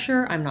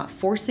pressure, I'm not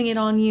forcing it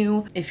on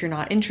you. If you're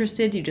not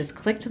interested, you just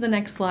click to the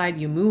next slide,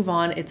 you move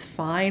on, it's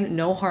fine,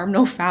 no harm,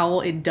 no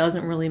foul, it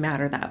doesn't really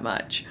matter that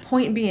much.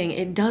 Point being,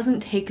 it doesn't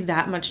take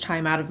that much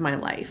time out of my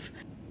life.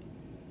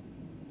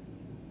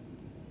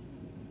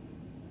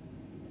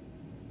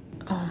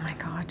 Oh my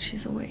God,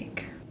 she's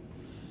awake.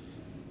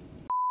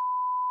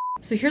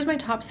 So here's my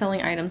top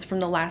selling items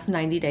from the last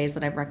 90 days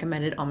that I've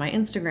recommended on my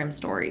Instagram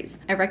stories.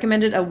 I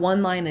recommended a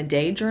 1 line a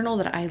day journal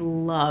that I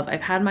love.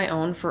 I've had my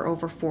own for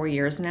over 4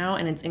 years now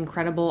and it's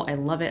incredible. I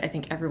love it. I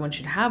think everyone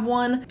should have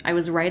one. I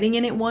was writing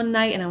in it one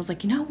night and I was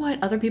like, you know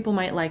what? Other people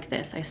might like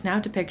this. I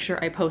snapped a picture,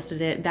 I posted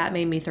it. That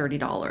made me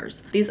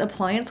 $30. These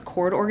appliance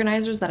cord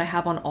organizers that I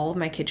have on all of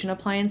my kitchen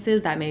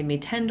appliances, that made me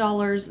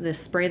 $10. This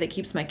spray that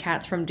keeps my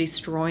cats from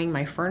destroying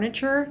my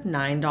furniture,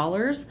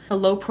 $9. A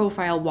low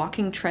profile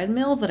walking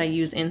treadmill that I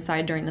use inside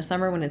during the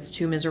summer when it's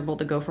too miserable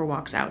to go for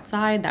walks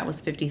outside, that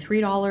was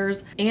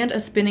 $53, and a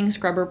spinning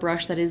scrubber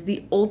brush that is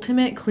the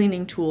ultimate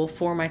cleaning tool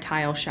for my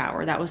tile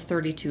shower, that was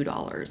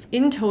 $32.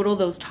 In total,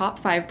 those top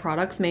 5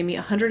 products made me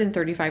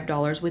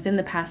 $135 within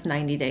the past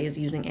 90 days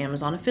using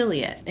Amazon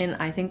affiliate, and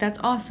I think that's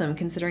awesome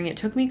considering it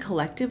took me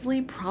collectively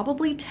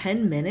probably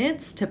 10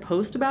 minutes to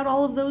post about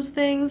all of those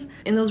things,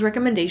 and those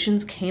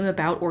recommendations came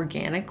about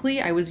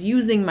organically. I was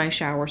using my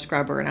shower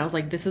scrubber and I was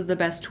like, this is the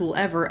best tool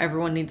ever,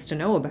 everyone needs to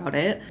know about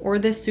it, or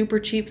this super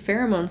cheap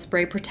pheromone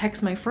spray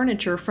protects my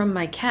furniture from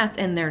my cats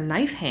and their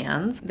knife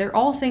hands. They're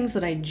all things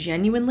that I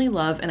genuinely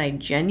love and I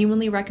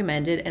genuinely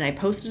recommended, and I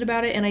posted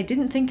about it and I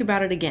didn't think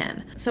about it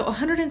again. So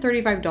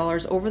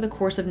 $135 over the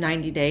course of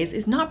 90 days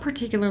is not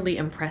particularly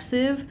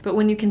impressive, but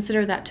when you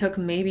consider that took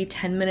maybe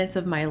 10 minutes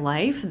of my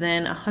life,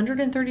 then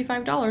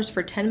 $135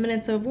 for 10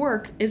 minutes of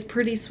work is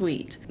pretty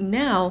sweet.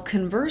 Now,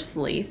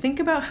 conversely, think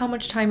about how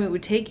much time it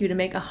would take you to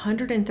make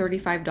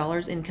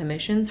 $135 in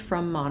commissions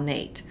from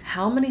Monat.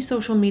 How many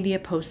social media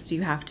posts do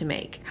you have to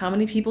make? How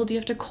many people do you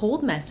have to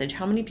cold message?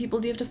 How many people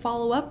do you have to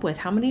follow up with?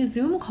 How many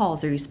Zoom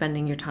calls are you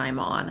spending your time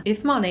on?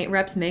 If Monat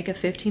reps make a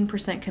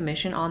 15%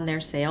 commission on their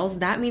sales,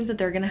 that means that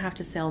they're going to have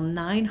to sell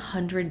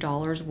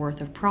 $900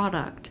 worth of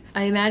product.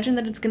 I imagine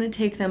that it's going to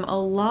take them a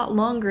lot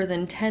longer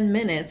than 10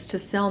 minutes to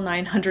sell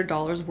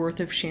 $900 worth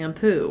of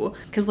shampoo.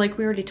 Because like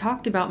we already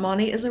talked about,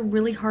 Monat is a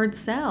really hard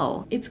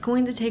sell. It's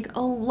going to take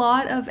a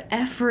lot of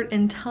effort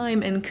and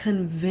time and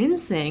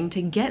convincing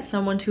to get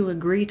someone to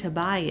agree to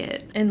buy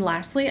it. And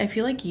lastly, I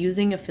feel like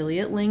using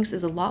affiliate links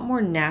is a lot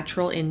more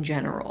natural in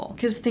general.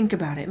 Because think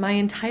about it, my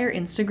entire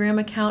Instagram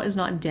account is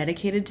not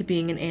dedicated to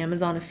being an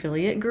Amazon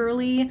affiliate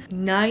girly.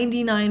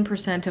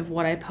 99% of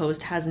what I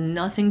post has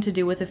nothing to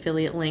do with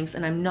affiliate links,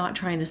 and I'm not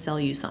trying to sell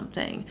you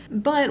something.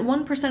 But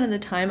 1% of the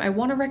time, I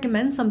want to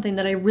recommend something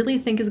that I really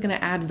think is going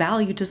to add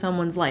value to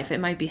someone's life. It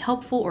might be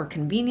helpful or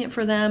convenient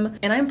for them.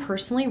 And I'm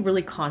personally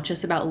really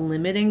conscious about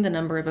limiting the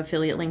number of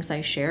affiliate links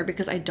I share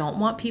because I don't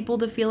want people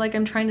to feel like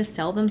I'm trying to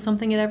sell them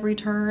something at every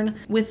turn.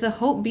 information, with the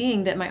hope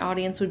being that my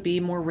audience would be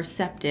more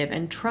receptive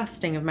and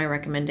trusting of my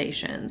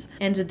recommendations.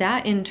 And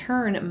that in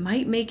turn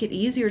might make it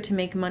easier to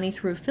make money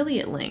through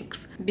affiliate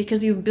links,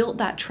 because you've built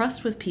that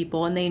trust with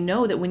people and they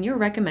know that when you're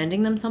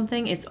recommending them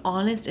something, it's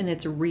honest and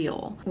it's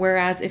real.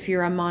 Whereas if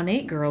you're a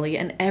Monat girly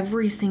and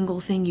every single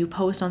thing you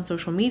post on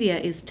social media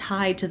is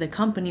tied to the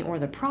company or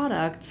the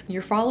products,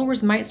 your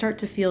followers might start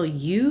to feel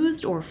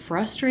used or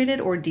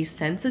frustrated or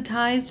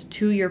desensitized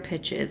to your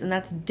pitches. And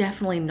that's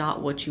definitely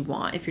not what you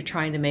want if you're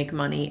trying to make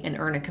money and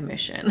earn a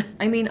commission.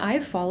 I mean,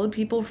 I've followed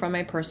people from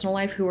my personal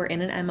life who are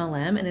in an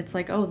MLM and it's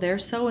like, oh, they're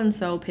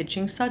so-and-so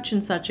pitching such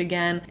and such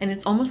again. And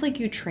it's almost like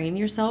you train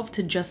yourself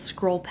to just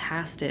scroll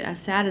past it,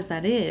 as sad as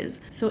that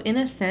is. So in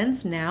a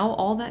sense, now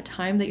all that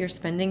time that you're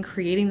spending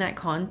creating that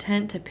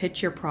content to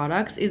pitch your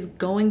products is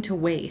going to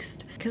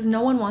waste, because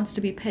no one wants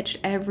to be pitched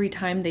every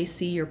time they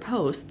see your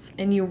posts,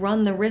 and you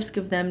run the risk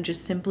of them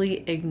just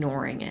simply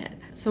ignoring it.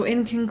 So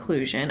in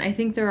conclusion, I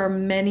think there are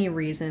many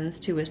reasons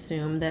to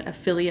assume that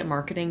affiliate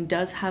marketing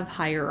does have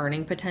higher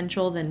earning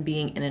potential than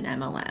being in an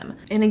MLM.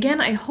 And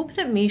again, I hope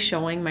that me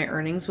showing my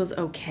earnings was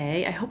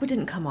okay. I hope it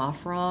didn't come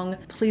off wrong.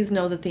 Please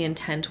know that the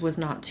intent was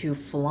not to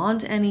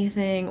flaunt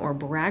anything or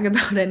brag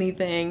about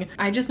anything.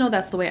 I just know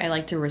that's the way I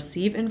like to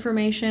receive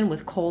information,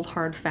 with cold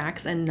hard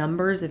facts and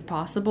numbers if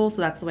possible,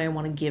 so that's the way I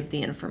want to give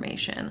the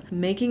information.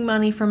 Making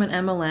money from an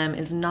MLM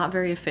is not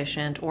very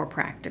efficient or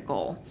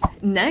practical.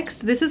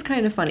 Next, this is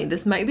kind of funny.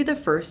 This might be the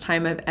first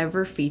time I've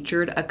ever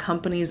featured a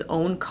company's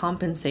own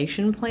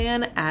compensation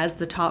plan as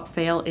the top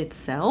fail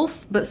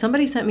itself, but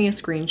somebody sent me a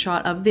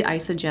screenshot of the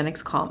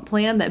Isagenix comp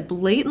plan that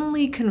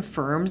blatantly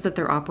confirms that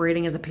they're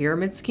operating as a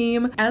pyramid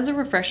scheme. As a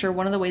refresher,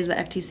 one of the ways the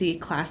FTC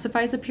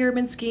classifies a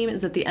pyramid scheme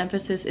is that the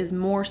emphasis is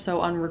more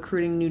so on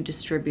recruiting new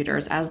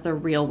distributors as the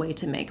real way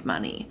to make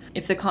money.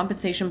 If the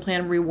compensation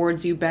plan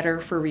rewards you better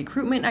for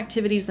recruitment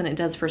activities than it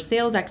does for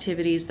sales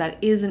activities, that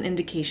is an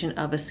indication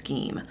of a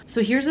scheme.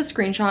 So here's a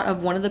screenshot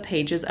of one of the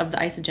pages of the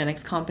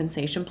Isagenix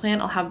compensation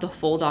plan. I'll have the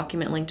full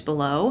document linked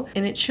below,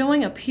 and it's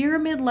showing a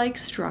pyramid-like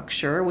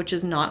structure, which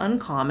is not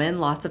uncommon.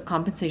 Lots of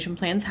compensation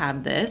plans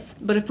have this.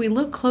 But if we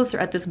look closer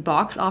at this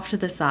box off to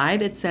the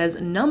side, it says,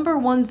 number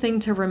one thing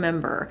to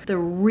remember, the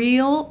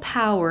real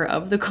power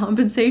of the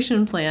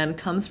compensation plan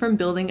comes from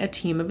building a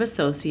team of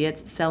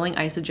associates selling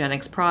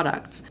Isagenix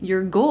products.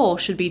 Your goal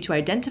should be to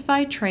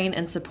identify, train,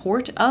 and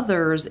support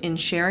others in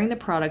sharing the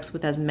products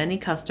with as many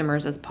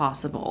customers as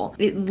possible.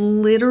 It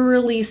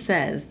literally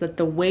says that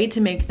the way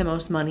to make the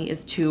most money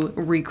is to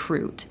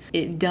recruit.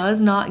 It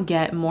does not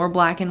get more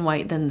black and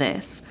white than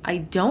this. I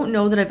don't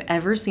know that I've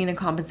ever seen a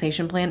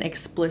compensation plan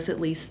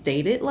explicitly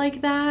state it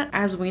like that.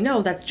 As we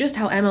know, that's just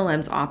how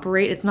MLMs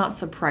operate. It's not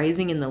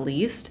surprising in the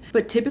least,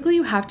 but typically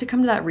you have to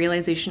come to that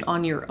realization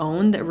on your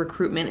own that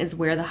recruitment is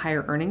where the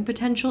higher earning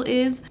potential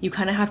is. You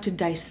kind of have to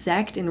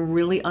dissect and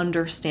really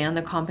understand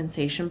the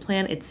compensation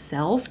plan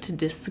itself to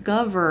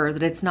discover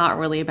that it's not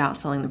really about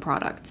selling the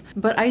products.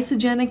 But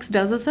Isagenix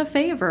does us a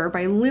favor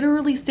by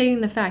literally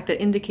stating the fact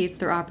that indicates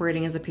they're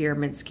operating as a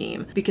pyramid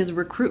scheme, because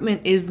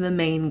recruitment is the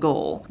main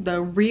goal.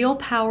 The real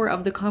power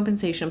of the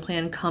compensation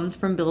plan comes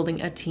from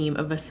building a team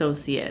of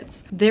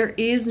associates. There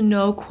is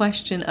no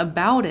question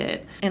about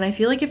it. And I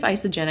feel like if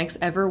Isagenix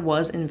ever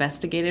was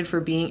investigated for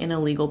being an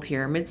illegal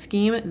pyramid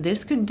scheme,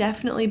 this could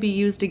definitely be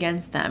used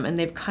against them, and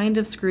they've kind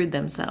of screwed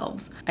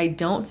themselves. I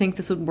don't think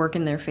this would work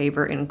in their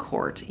favor in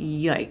court.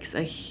 Yikes,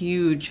 a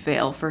huge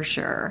fail for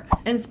sure.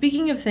 And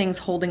speaking of things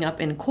holding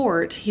up in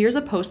court, here's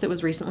a post that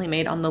was recently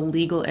made on the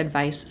legal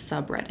advice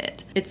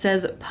subreddit. It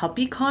says,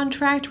 puppy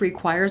contract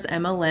requires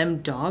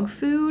MLM dog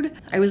food.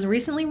 I was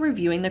recently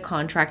reviewing the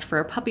contract for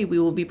a puppy we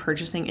will be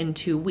purchasing in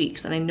 2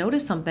 weeks, and I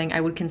noticed something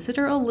I would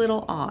consider a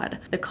little odd.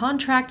 The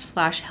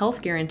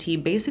contract/health guarantee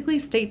basically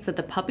states that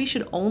the puppy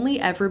should only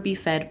ever be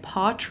fed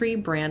Paw Tree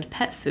brand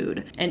pet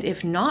food, and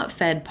if not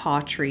fed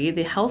Paw Tree,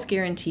 the health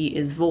guarantee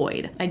is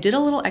void. I did a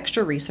little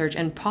extra research,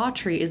 and Paw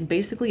Tree is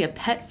basically a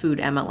pet food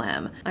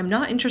MLM. I'm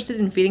not interested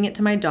in feeding it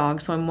to my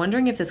dog, so I'm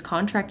wondering if this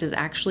contract is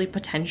actually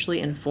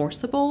potentially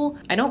enforceable.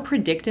 I don't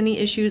predict any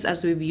issues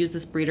as we've used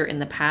this breeder in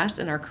the past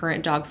and our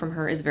current dog from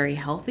her is very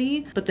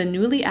healthy, but the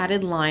newly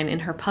added line in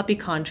her puppy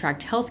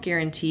contract health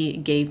guarantee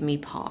gave me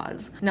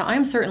pause. Now,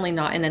 I'm certainly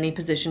not in any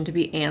position to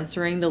be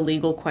answering the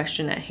legal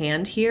question at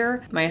hand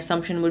here. My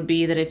assumption would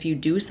be that if you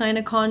do sign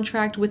a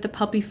contract with the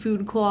puppy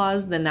food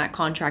clause, then that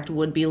contract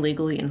would be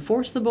legally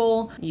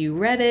enforceable. You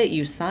read it,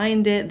 you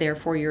signed it,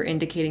 therefore you're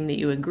indicating that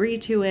you agree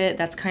to it.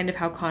 That's kind of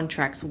how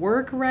contracts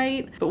work,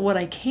 right? But what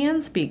I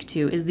can speak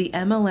to is the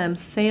MLM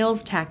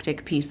sales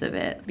tactic piece of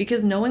it.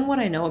 Because knowing what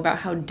I know about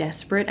how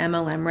desperate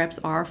MLM reps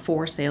are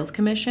for sales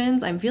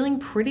commissions, I'm feeling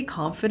pretty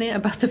confident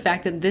about the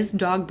fact that this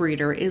dog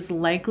breeder is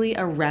likely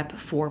a rep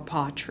for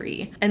Paw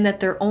Tree, and that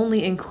they're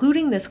only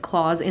including this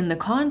clause in the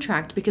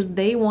contract because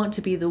they want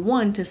to be the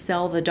one to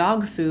sell the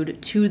dog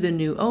food to the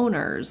new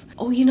owners.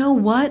 Oh, you know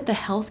what? The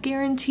health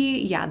guarantee,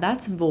 yeah,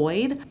 that's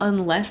void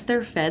unless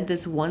they're fed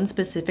this one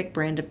specific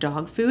brand of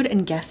dog food.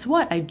 And guess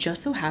what? I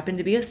just so happen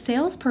to be a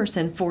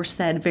salesperson for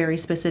said very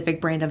specific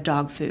brand of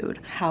dog food.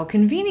 How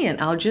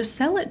convenient. I'll just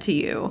sell it to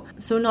you.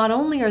 So not not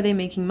only are they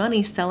making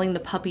money selling the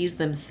puppies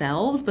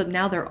themselves, but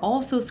now they're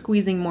also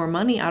squeezing more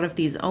money out of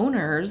these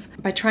owners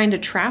by trying to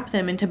trap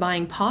them into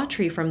buying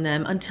pottery from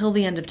them until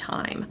the end of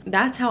time.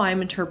 That's how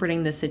I'm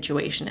interpreting this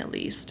situation, at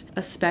least.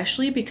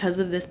 Especially because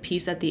of this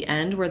piece at the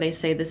end where they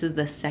say this is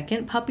the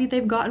second puppy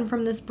they've gotten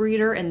from this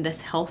breeder, and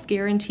this health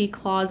guarantee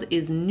clause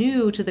is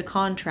new to the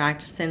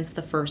contract since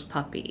the first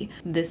puppy.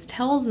 This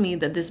tells me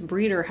that this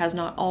breeder has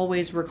not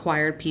always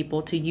required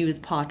people to use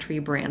pottery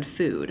brand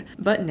food,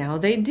 but now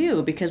they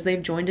do because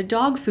they've joined a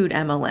dog food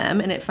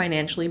MLM and it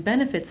financially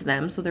benefits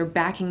them, so they're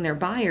backing their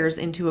buyers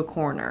into a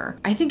corner.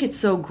 I think it's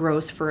so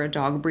gross for a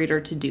dog breeder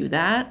to do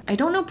that. I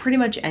don't know pretty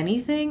much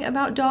anything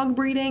about dog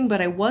breeding,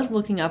 but I was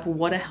looking up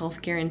what a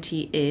health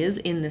guarantee is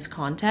in this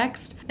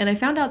context, and I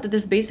found out that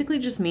this basically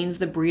just means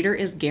the breeder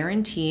is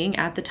guaranteeing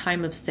at the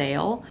time of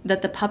sale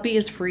that the puppy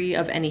is free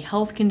of any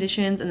health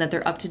conditions and that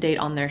they're up to date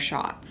on their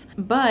shots.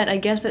 But I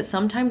guess that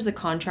sometimes the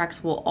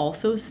contracts will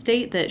also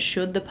state that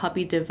should the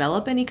puppy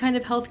develop any kind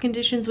of health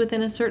conditions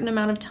within a certain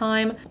amount of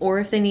time, or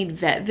if they need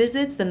vet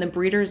visits, then the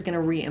breeder is going to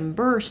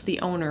reimburse the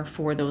owner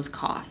for those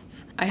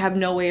costs. I have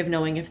no way of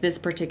knowing if this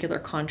particular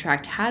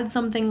contract had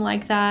something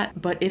like that,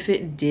 but if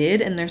it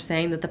did and they're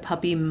saying that the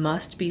puppy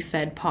must be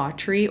fed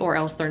pottery or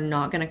else they're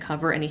not going to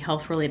cover any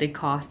health related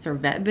costs or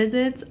vet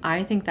visits,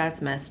 I think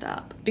that's messed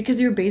up.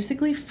 Because you're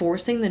basically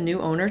forcing the new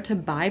owner to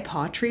buy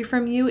pottery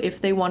from you if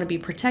they want to be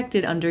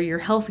protected under your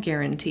health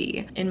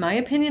guarantee. In my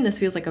opinion, this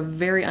feels like a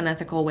very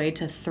unethical way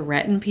to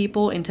threaten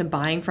people into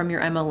buying from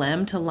your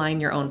MLM to line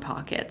your own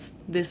pockets.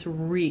 This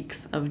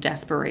reeks of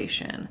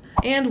desperation.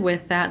 And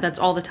with that, that's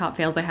all the top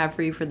fails I have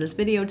for you for this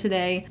video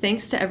today.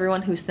 Thanks to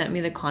everyone who sent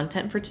me the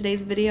content for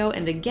today's video.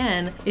 And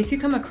again, if you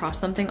come across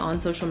something on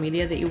social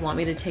media that you want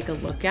me to take a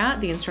look at,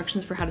 the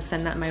instructions for how to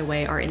send that my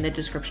way are in the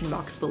description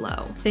box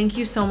below. Thank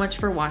you so much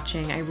for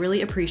watching. I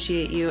really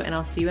appreciate you, and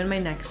I'll see you in my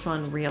next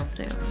one real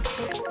soon.